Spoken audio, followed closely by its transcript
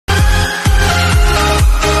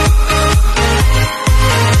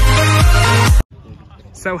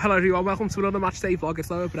So hello everyone, welcome to another match day vlog.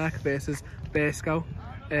 It's Lower Breck versus Burscough.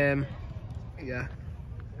 Yeah,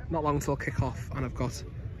 not long till kick off, and I've got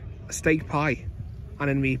a steak pie,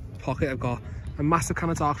 and in my pocket I've got a massive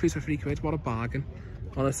can of dark fruits for £3. What a bargain,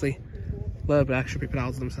 honestly. Lower Breck should be proud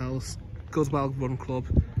of themselves. Good, well run club,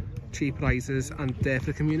 cheap prices, and there for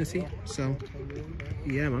the community. So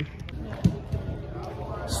yeah, man.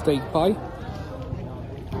 Steak pie.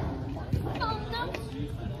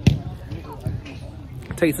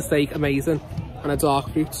 Taste the steak, amazing, and a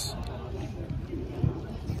dark fruits.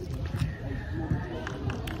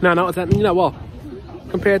 No, not a 10. You know what?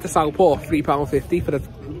 Compared to Southport, £3.50 for a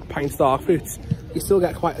pint of dark fruits, you still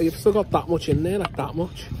get quite. You've still got that much in there, like that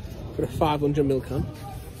much, for a 500ml can.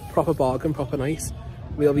 Proper bargain, proper nice.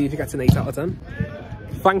 We'll be if you get an 8 out of 10.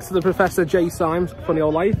 Thanks to the Professor J. Symes, Funny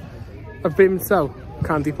Old Life. I've been so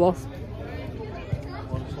candy plus.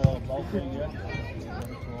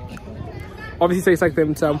 Obviously tastes like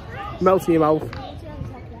Vimto, melts in your mouth.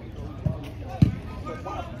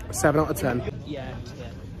 7 out of 10. Yeah.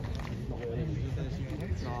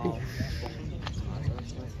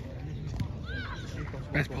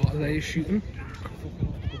 Best part of the day is shooting.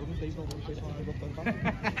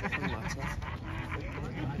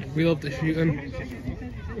 We love the shooting.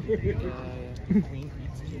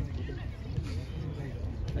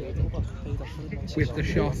 With the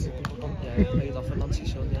shot.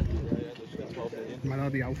 Man, how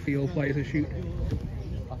the outfield players are shooting.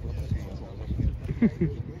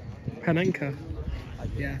 Panenka.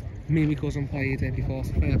 Yeah, me and my cousin played before.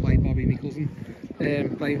 Fair play, Bobby, my cousin.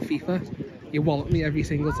 Playing FIFA. You wallop me every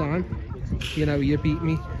single time. You know, you beat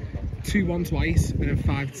me 2-1 twice and then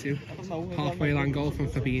 5-2. Halfway line goal from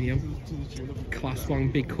Fabinho. Class one,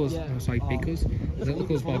 big cuz. Oh, sorry, big cuz. Is that the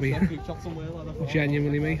cuz, Bobby?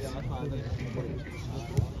 Genuinely, mate.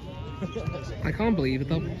 I can't believe it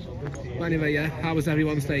though. But anyway, yeah, how was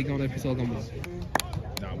everyone's day going? If it's all gone well.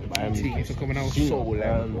 Teams are coming out.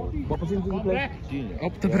 What position did you play?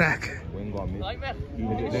 Up the Breck.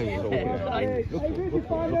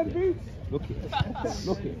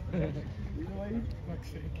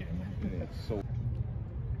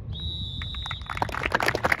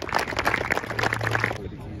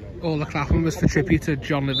 All the clapping was for tribute to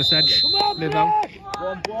John Liversedge. Livo.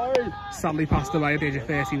 Sadly passed away at the age of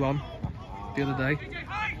 31 the other day.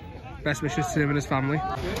 Best wishes to him and his family.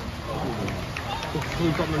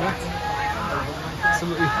 We've got the net.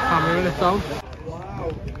 Absolutely hammering it down.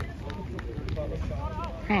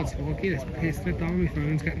 Hard to walk here, it's pissed it down, my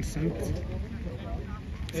phone's getting soaked.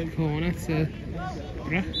 It's a corner to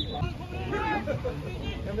Breck.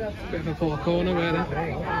 Bit of a poor corner, really.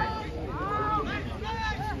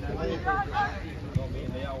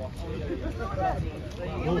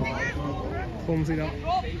 Clumsy that.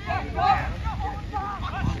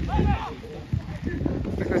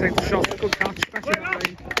 They're going to take the shot, good catch,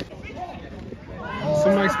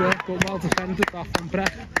 some nice work, but well defended that from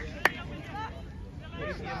Breck.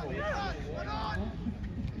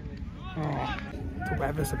 Oh, the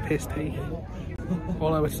weather's a piss take.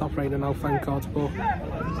 Although it's stopped raining now, thank God, but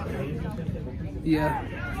yeah,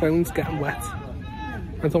 phone's getting wet.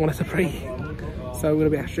 I don't want it to break, so I'm going to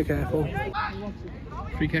be extra careful.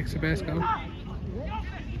 Free kicks to Burscough.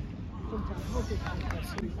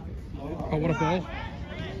 Oh, what a ball.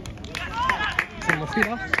 It's unlucky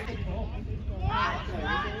that.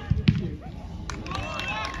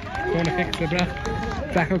 Corner kick to Breck.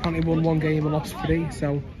 Breck have only won one game and lost 3,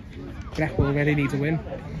 so Breck will really need to win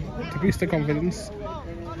to boost their confidence.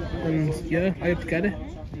 And yeah, I hope to get it,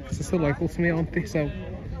 because they're still local to me, aren't they? So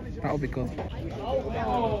that'll be good.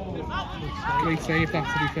 Great save that,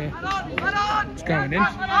 to be fair. It's going in.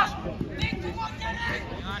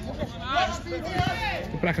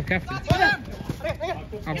 The Breck have kept it.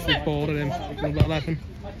 Absolute baller in number 11.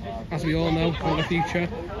 As we all know, for the future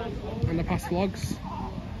and the past vlogs,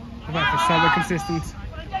 the Breck are so consistent.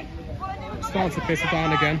 Starting to piss it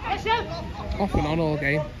down again. Off and on all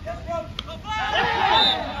game.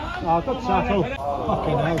 Oh, good tackle.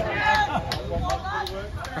 Fucking hell.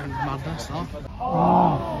 And madness, that.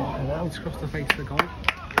 Oh, fucking hell. It's across the face of the goal.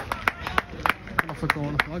 Off the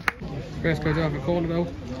corner flag. First goes over the corner though.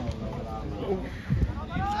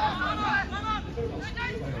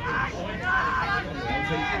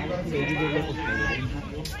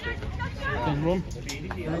 Good run.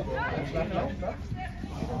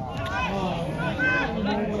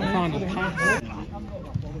 Final pass.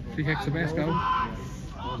 Free kick to Burscough.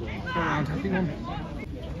 Around happy one.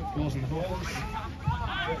 Balls in the box.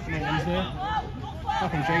 No one's there.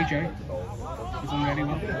 Back on JJ. He's done really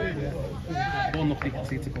well. One lucky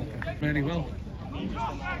concede to goal. Really well. The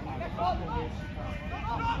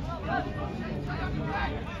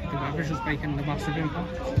weather's just making a massive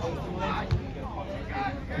impact.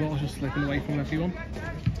 The water's just slipping away from everyone.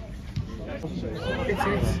 It's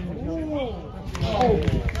it. Oh.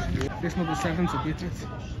 This number 7's a bit it.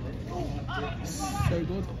 So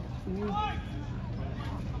good.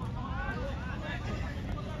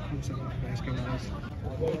 Let's go now.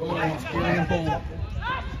 Oh, it's brilliant ball.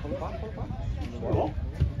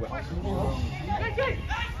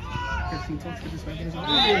 Gets in touch with his weapon as well.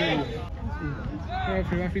 Go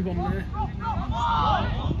through everyone there.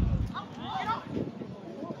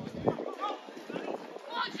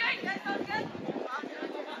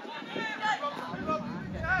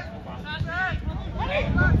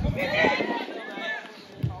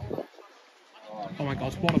 Oh my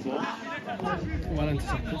god, what a ball. Well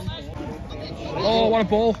intercepted. Oh, what a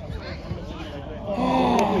ball.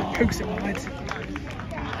 Oh, pokes it wide.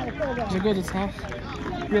 It was a good attack.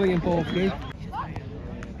 Brilliant ball through.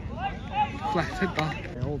 Left hit that.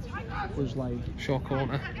 Was like Short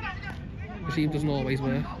corner. Machine doesn't always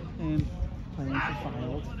work. playing for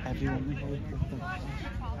Filed, everyone was always picked up.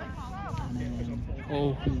 And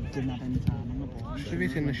Oh, he didn't have any time on the ball. should be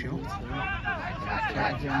in the shot. So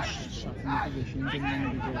everyone shot in the positions and then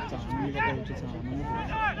we broke down and we got loads of time on the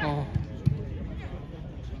ball. Oh,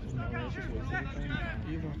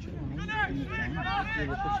 You watch it now, in the time, you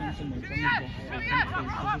look at something like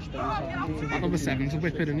on the that number 7's a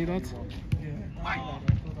whipper, isn't he, lad?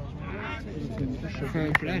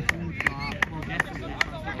 Lower Breck.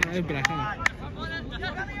 Lower Breck, isn't it?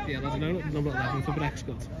 Yeah, I don't know, number 11 for Breck's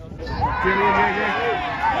good. Brilliant,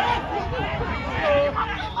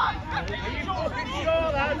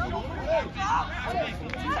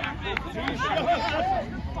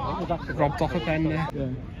 robbed off a pen there. Yeah.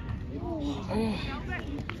 Oh.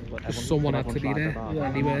 Just someone had to be there,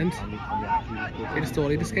 and he weren't. In the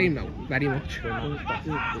story of this game though, very much. They're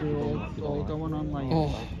all going on like...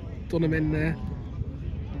 Oh, done him in there.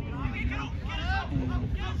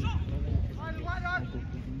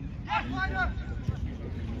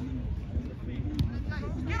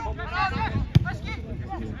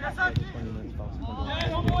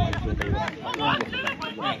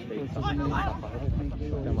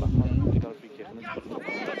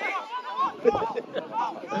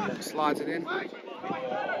 Slides it in. Oh,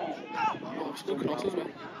 it's good cross as well.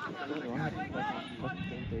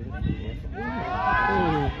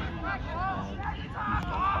 Oh.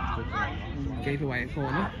 Gave away a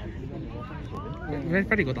corner.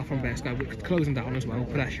 Very good off from Burscough, closing down as well,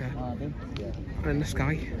 pressure. And in the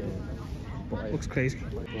sky. Looks crazy.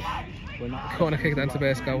 Corner kick down to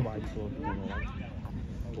Burscough.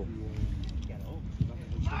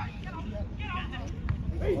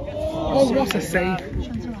 Oh, what a save!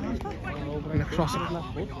 And the cross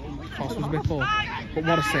was a bit poor, but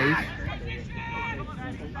what a save!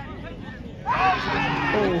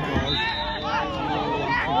 Oh.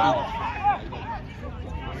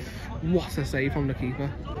 What a save from the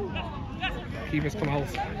keeper! Keeper's come out,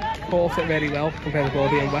 caught it very well compared to the ball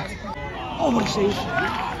being wet. Oh, what a save!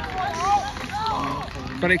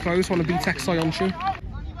 Very close. Want to beat Texai on shoe.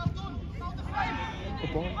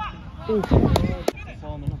 Oh.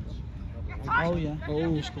 Oh yeah.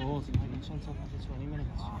 Oh, scored. It's on top after 20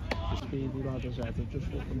 minutes. The speedy lad has had just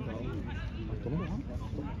let them go.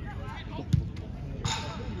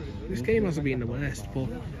 This game hasn't been the worst, but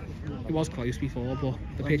it was close before, but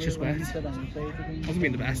the pitch is wet. Hasn't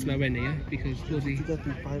been the best, nowhere near, because bloody,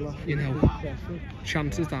 you know,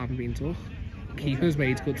 chances that haven't been took. Keeper's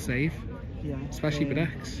made good save, especially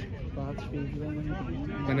Breck's.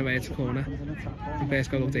 Went away to corner, and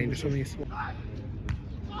Burscough looked dangerous from these.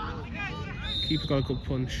 Keeper got a good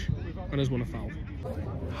punch and has won a foul.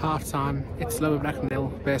 Half time, it's Lower Breck 0,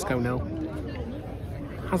 Burscough 0.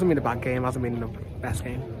 Hasn't been a bad game, hasn't been the best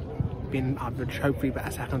game. Been average, hopefully better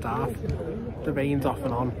second half. The rain's off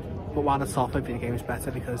and on, but while it's off, hopefully the game's better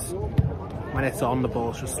because when it's on, the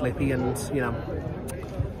ball's just slippy and, you know,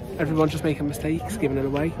 everyone's just making mistakes, giving it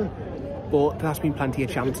away. But there has been plenty of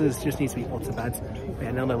chances, just needs to be put to bed.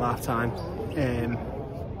 Yeah, 0-0 half time.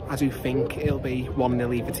 I do think it'll be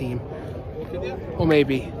 1-0 either team. Or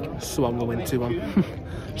maybe Swan will win 2-1.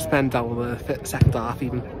 Just depends how the second half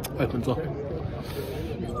even opens up.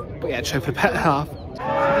 But yeah, just hope for the better half.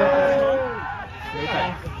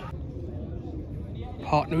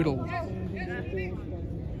 Hot noodle.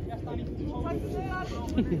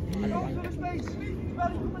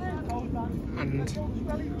 And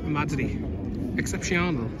Matchday.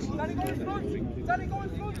 Exceptional.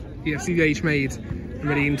 Yeah, CVH made a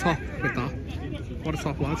Marine top with that. What a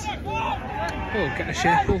top, lads. Oh, get a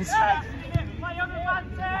shackles.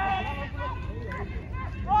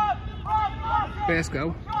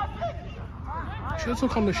 Burscough. Should have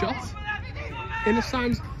took on the shot. In the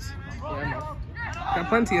times. Got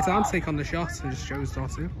plenty of time to take on the shot and just chose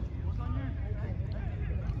not to.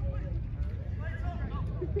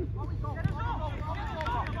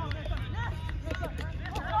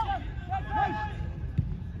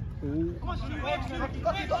 Ooh.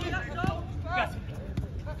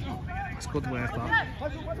 That's good work, that.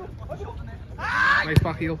 Nice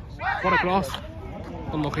back heel. What a cross.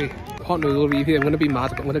 Unlucky. Hot noodle review. I'm going to be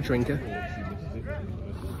mad, but I'm going to drink it.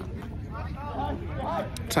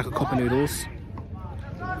 It's like a cup of noodles.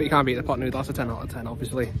 But you can't beat the pot noodle. That's a 10 out of 10,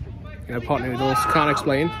 obviously. You know, pot noodles. Can't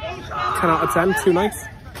explain. 10 out of 10. Too nice.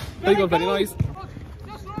 Very good, very nice.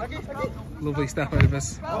 Lovely step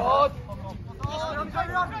overs. Oh.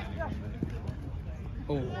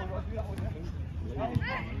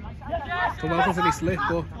 So well doesn't he slip,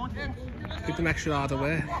 but give them extra harder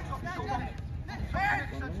work.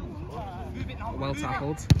 Well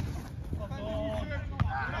tackled.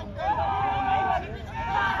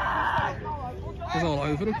 It's all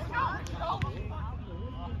over him.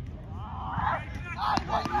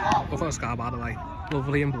 Go for a scar, by the way.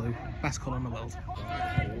 Lovely and blue. Best colour in the world.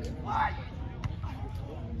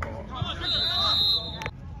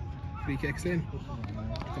 Free kicks in.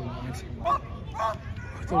 Done well.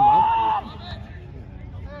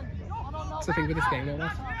 That's the thing with this game, though,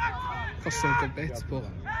 that. Cost some good bits, but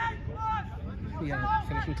yeah,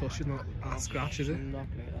 finishing touch is not at scratch, is it? Not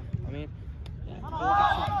great. I mean, yeah,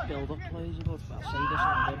 build-up plays are good, but I'll say this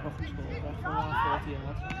one, they're fucking score for around 40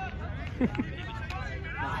 yards.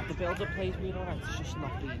 Nah, the build-up plays being alright, it's just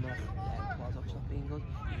not being enough. Quad's not being good.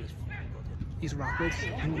 He's fucking good. He's rapid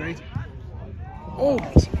and great. Oh!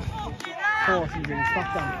 40 rings back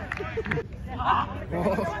down.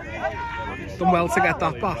 Oh. Done well to get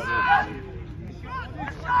that back.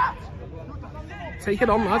 Take it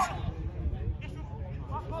on, lad.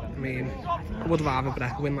 I mean, I would rather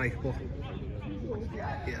Breck win, like, but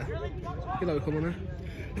yeah, you know, come on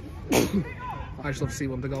in. I just love to see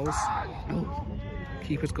one of the goals.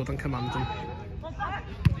 Keeper's good and commanding.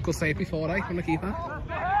 Good save before, eh, from the keeper.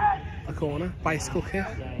 A corner, bicycle kick.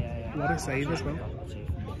 What a save as well.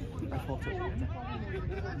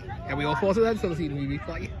 Yeah, we all thought of that until the season we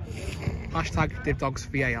replay. Hashtag DivDogs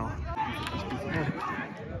VAR.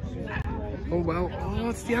 Oh well, oh,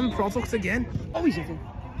 it's the end product again. Oh, he's in.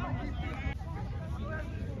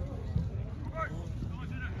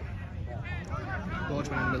 George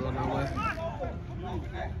went in the middle of nowhere.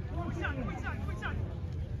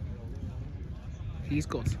 He's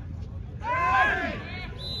good.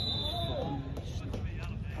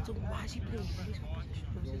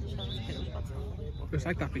 It was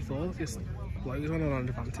like that before, just blows on an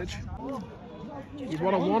advantage. He's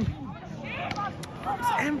 1-on-1.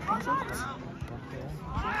 It's end product.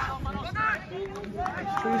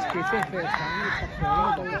 Choose Twitter first time,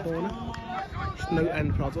 the top corner. Just no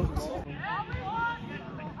end product.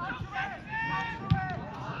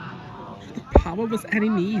 The power, was any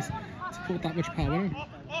need to put that much power on?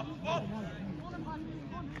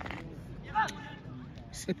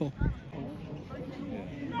 Slip up.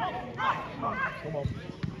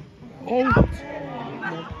 Oh!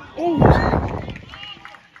 Oh!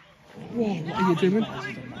 Whoa, what are you doing?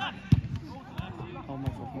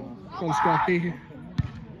 Go on, Scrappy.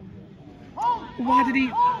 Why did he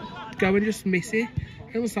go and just miss it?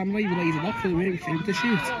 I understand why he laid it off for the way he think to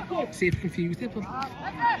shoot. See if he confused it, but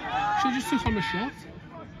should have just took on the shot.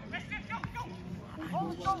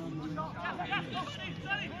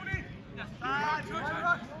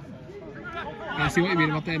 I see what you mean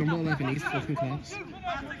about their number 11, he's fucking class.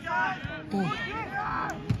 Oh.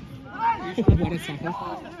 What a tackle.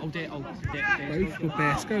 Both with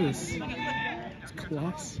Burscough's. It's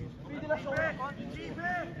class.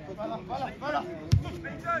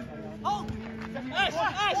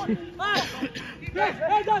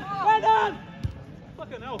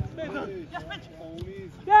 Fucking hell.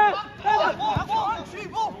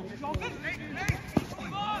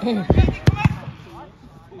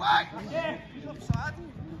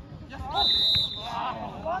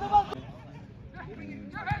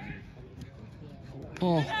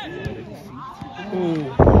 Oh. Oh.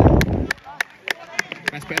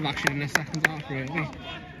 Best bit of action in the second half, really.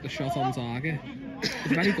 The shot on target. It's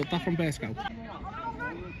very good that from Burscough.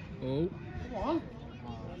 Oh.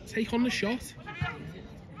 Take on the shot.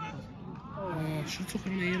 Oh, should have took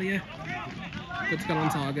it on earlier. Good to get on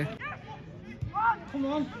target. Come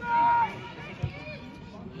on.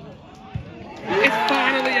 It's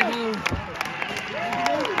finally a goal.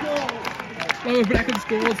 Lower Breck had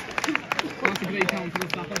scored. That's a great count for the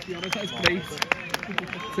staff, to be honest. That's great.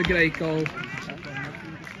 It's a great goal.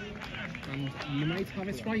 and you might have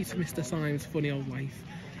it right, Mr. Syme's funny old wife.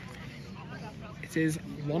 It is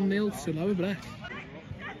 1-0 to Lower Breck.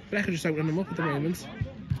 Breck are just opening them up at the moment.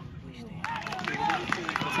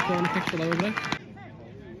 It's a corner kick for Lower Breck.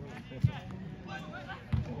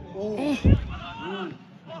 Oh!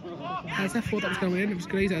 As I thought that was going in, it was a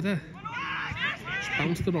great header. Just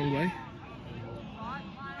bounced the wrong way.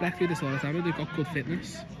 Breck do this all the time, they've got good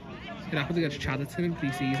fitness. It happened against Chatterton in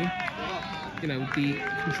pre-season. You know, they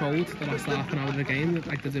controlled the last half an hour of the game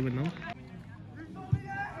like they're doing now.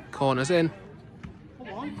 Corner's in.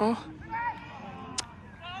 Oh.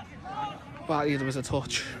 Well, there was a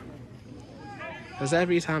touch. Because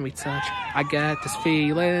every time we touch, I get this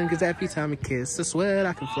feeling. Because every time we kiss, I swear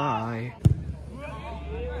I can fly.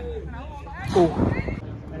 Oh.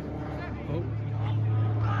 Oh.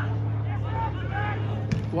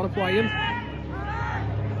 What a play in.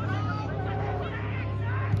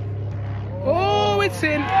 Oh, it's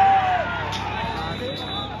in.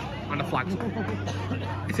 And the flag's up.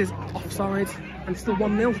 It is offside. And it's still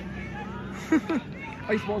 1-0.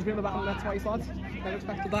 I used to be on the back of the net twice, lads. Never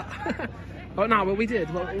expected that. But no, but we did.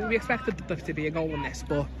 Well, we expected there to be a goal in this,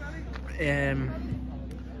 but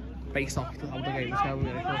based off how the game was going,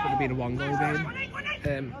 it would have been a 1-goal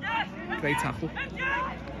game. Great tackle.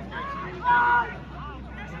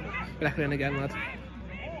 Breck in again, lad.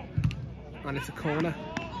 And it's a corner.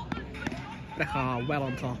 Breck are well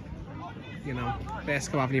on top. You know,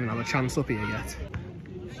 Burscough haven't even had a chance up here yet.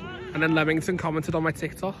 And then Leamington commented on my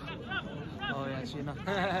TikTok. Oh yeah, seen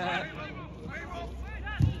that.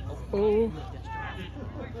 Oh.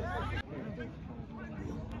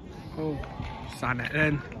 Oh. Sand it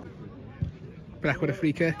in. Breck with a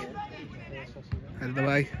free kick. Head of the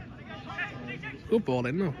way. Good ball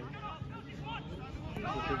in though.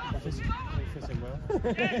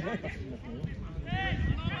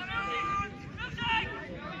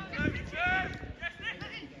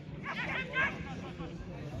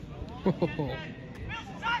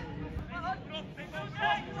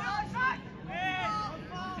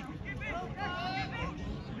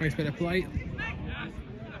 Nice bit of play.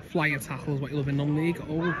 Flyer tackle is what you love in non-league.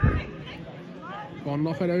 Oh. Go on,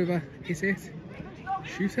 knock it over. Is it?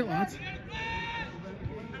 Shoot it, lad.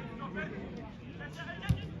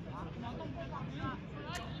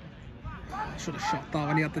 Should have shot that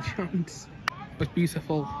when he had the chance. It was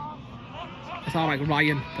beautiful. It's all like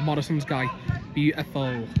Ryan, the Morrison's guy.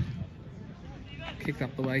 Beautiful. Kicked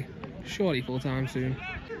up the way. Surely full time soon.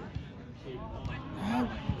 Oh.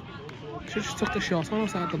 Should have just took the shot on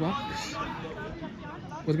outside the box.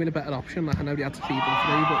 Would have been a better option. Like, I know he had to feed them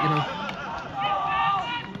through, but you know.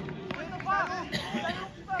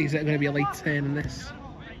 Is it going to be a late turn in this?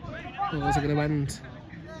 Or is it going to end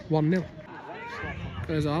 1-0? Got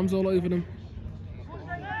his arms all over them.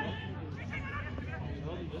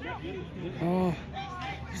 Oh,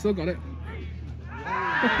 still got it.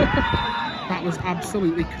 That was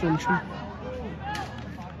absolutely crunching.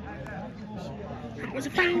 That was a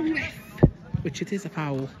foul, which it is a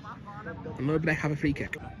foul. And Lower Breck have a free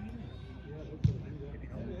kick.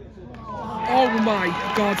 Oh my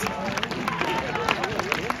god.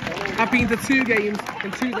 I've been to 2 games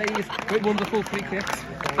in 2 days with wonderful free kicks.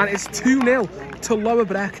 And it's 2-0 to Lower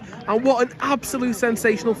Breck. And what an absolute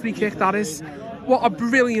sensational free kick that is. What a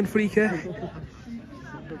brilliant free kick.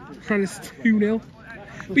 And it's 2-0.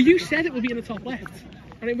 But you said it would be in the top left.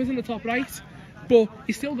 And it was in the top right. But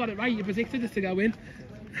you still got it right. You predicted it to go in.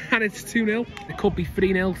 And it's 2-0. It could be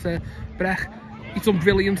 3-0 to Breck. He's done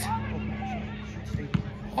brilliant.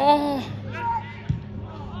 Oh!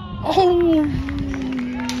 Oh!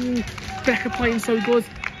 Breck are playing so good.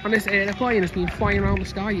 And this airplane has been flying around the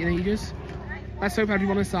sky in ages. Let's hope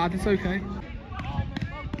everyone inside it's okay.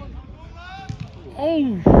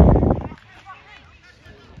 Oh!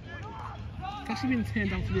 It's actually been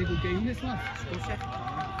turned out to be a good game, this lad.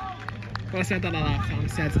 Well, I said that at half time. I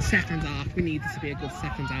said the second half, we need this to be a good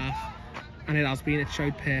second half. And it has been. It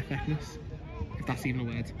showed perfectness. If that's even a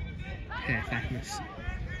word. Perfectness.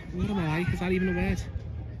 What am I? Is that even a word?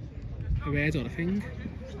 A word or a thing?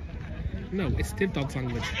 No, it's Div Dog's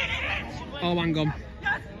language. Oh, hang on.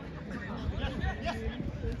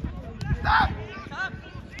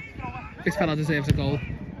 This fella deserves a goal.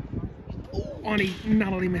 Oh, and he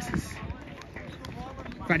narrowly misses.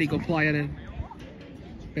 Very good player in.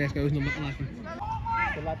 Burscough's number 11.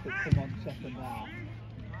 The lad that come on second half.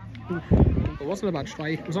 It wasn't a bad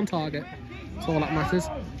strike. It was on target. That's all that matters.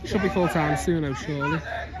 Should be full time soon, though, surely.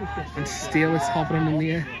 And Steele is hovering in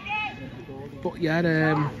the air. But yeah,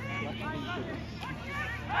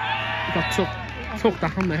 he got tucked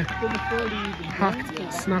down there.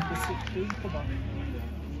 Hacked, snapped.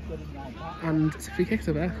 And it's a free kick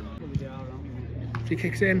to there. Free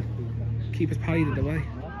kicks in. Keeper's parried it away.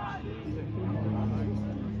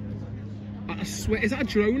 I swear, is that a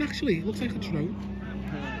drone actually? It looks like a drone.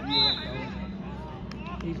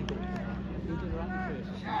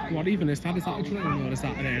 What even is that? Is that a drone or is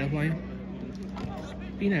that an aeroplane? It's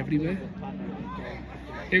been everywhere.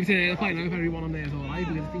 If it's an aeroplane, I hope everyone on there is alright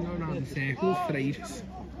because it's been going around in circles for ages.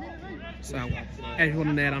 So, everyone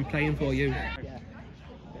in there, I'm playing for you.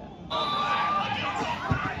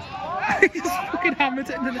 He just fucking hammered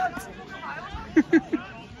it in the net. Do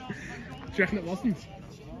you reckon it wasn't?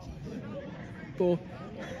 But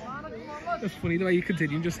it's funny the way you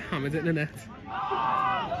continue and just hammered it in the net.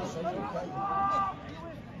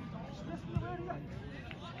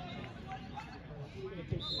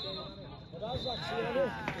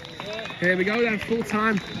 Here we go then, full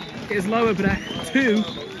time. It is Lower Breck 2,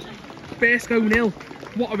 Burscough 0.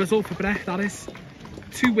 What a result for Breck that is.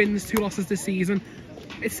 2 wins, 2 losses this season.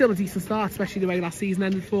 It's still a decent start, especially the way last season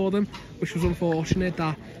ended for them, which was unfortunate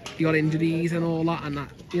that he got injuries and all that, and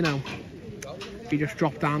that, you know, he just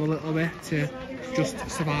dropped down a little bit to just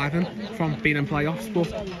surviving from being in playoffs.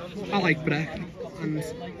 But I like Breck and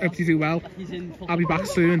hope they do well. I'll be back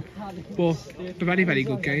soon. But a very, very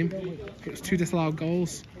good game. It was 2 disallowed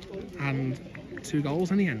goals and 2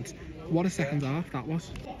 goals in the end. What a second half that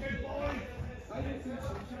was.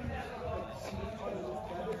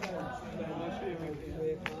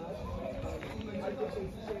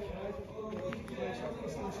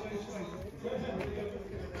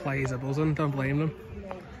 Players are buzzing, don't blame them.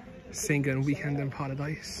 Singing Weekend in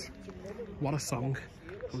Paradise. What a song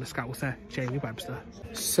from the Scouser, Jamie Webster.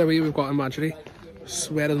 So here we've got Imagery.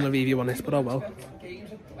 Swear on the review on this, but oh well.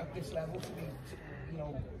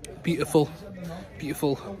 Beautiful,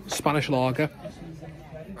 beautiful Spanish lager.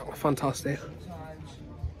 Fantastic.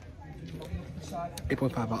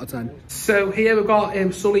 8.5 out of 10. So here we've got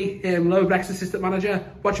Sully, Lower Breck's assistant manager.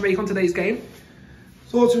 What do you make on today's game?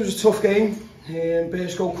 Thought it was a tough game.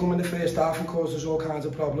 Burscough come in the first half and caused us all kinds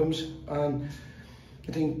of problems, and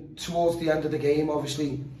I think towards the end of the game,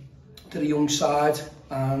 obviously they're a young side,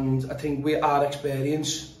 and I think our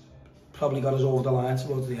experience probably got us over the line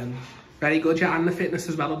towards the end. Very good, yeah, and the fitness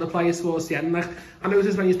as well of the players towards the end. Like, I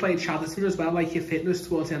noticed when you played Chatterton as well, like your fitness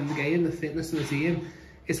towards the end of the game, the fitness in the team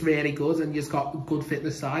is really good, and you've got good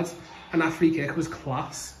fitness sides, and that free kick was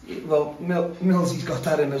class. Well, Millsy's got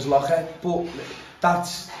that in his locker, but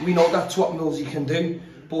we know that's what Millsy can do,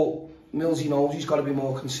 but Millsy knows he's got to be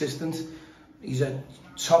more consistent. He's a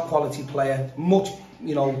top quality player, much,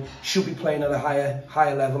 you know, should be playing at a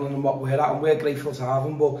higher level than what we're at, and we're grateful to have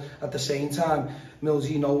him, but at the same time,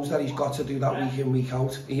 Millsy knows that he's got to do that week in, week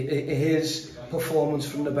out. His performance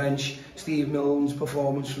from the bench, Steve Milne's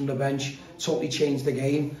performance from the bench, totally changed the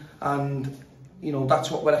game, and you know, that's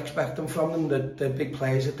what we're expecting from them. They're big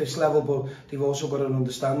players at this level, but they've also got to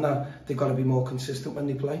understand that they've got to be more consistent when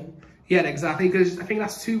they play. Yeah, exactly, because I think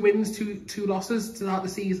that's 2 wins, two losses to start the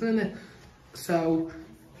season, isn't it? So,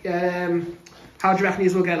 how do you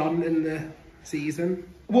reckon we'll get on in the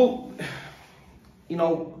season? Well, you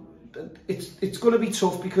know, it's going to be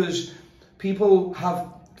tough because people have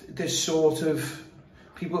this sort of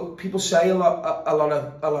people say a lot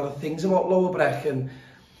of things about Lower Breck, and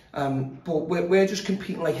but we're just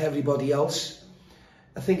competing like everybody else.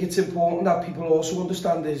 I think it's important that people also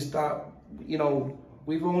understand is that, you know,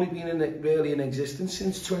 we've only been really in existence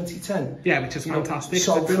since 2010. Yeah, which is fantastic.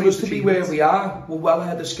 So for us to be where we are, we're well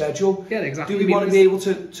ahead of schedule. Yeah, exactly. Do we want to be able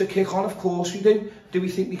to kick on? Of course we do. Do we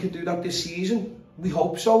think we can do that this season? We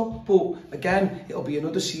hope so. But again, it'll be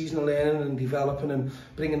another season of learning and developing and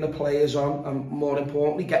bringing the players on, and more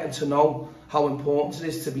importantly, getting to know how important it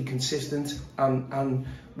is to be consistent and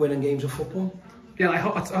winning games of football. Yeah, I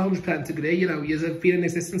 100% agree. You know, you've been in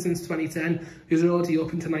existence since 2010. You're already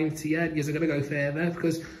up into 90 yet. You're going to go further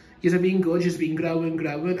because you've been good. You've been growing,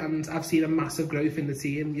 and I've seen a massive growth in the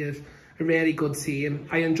team. You've a really good team.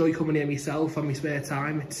 I enjoy coming here myself on my spare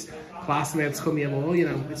time. It's class to be able to come here more. You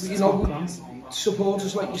know, it's top class.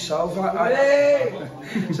 Supporters like yourself,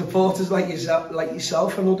 supporters like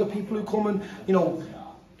yourself, and other people who come and, you know,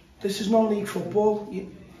 this is non-league football.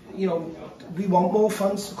 You know, we want more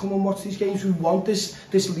fans to come and watch these games. We want this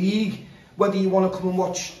league. Whether you want to come and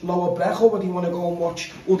watch Lower Breck or whether you want to go and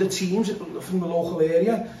watch other teams from the local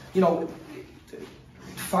area, you know,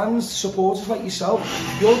 fans, supporters like yourself,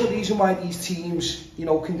 you're the reason why these teams, you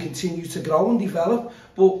know, can continue to grow and develop.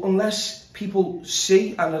 But unless people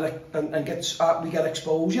see and we get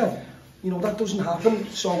exposure, you know, that doesn't happen.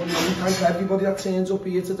 So, you know, we thank everybody that turns up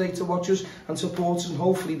here today to watch us and support us, and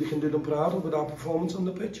hopefully we can do them proud with our performance on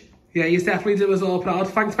the pitch. Yeah, you definitely do us all proud.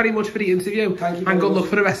 Thanks very much for the interview. Thank you. And good luck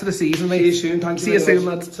for the rest of the season, mate. See you soon. Thank you. See you soon,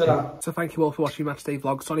 lads. Ta-ra. So thank you all for watching Matchday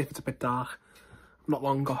vlog. Sorry if it's a bit dark. I've not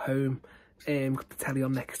long got home. Got the telly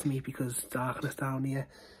on next to me because darkness down here.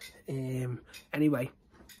 Anyway,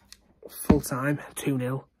 full time,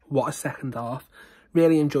 2-0. What a second half.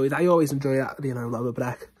 Really enjoyed it. I always enjoy that, you know, Lower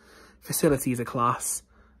Breck. Facilities are class.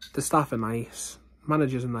 The staff are nice.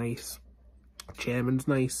 Managers are nice. Chairman's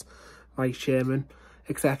nice. Vice chairman,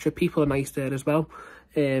 etc. People are nice there as well.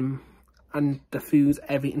 And the food,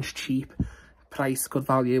 everything's cheap. Price, good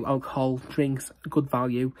value. Alcohol, drinks, good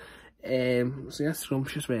value. So yeah,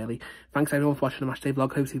 scrumptious really. Thanks everyone for watching the Matchday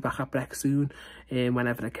vlog. Hope to be back at Breck soon,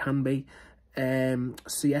 whenever it can be.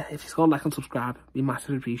 So yeah, if you go like and subscribe, be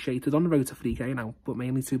massively appreciated. On the road to 3k now, but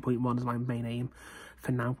mainly 2.1 is my main aim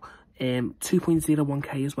for now.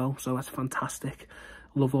 2.01k as well, so that's fantastic.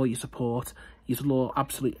 Love all your support. You're all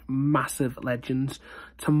absolute massive legends.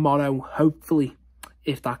 Tomorrow, hopefully,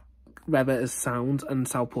 if that weather is sound and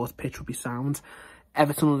Southport's pitch will be sound,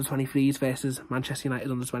 Everton under 23s versus Manchester United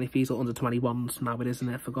under 23s or under 21s. Now it isn't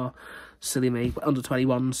it? I forgot. Silly me. But under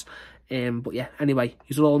 21s. But yeah, anyway,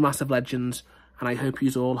 you're all massive legends. And I hope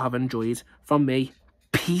you all have enjoyed. From me,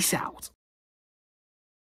 peace out.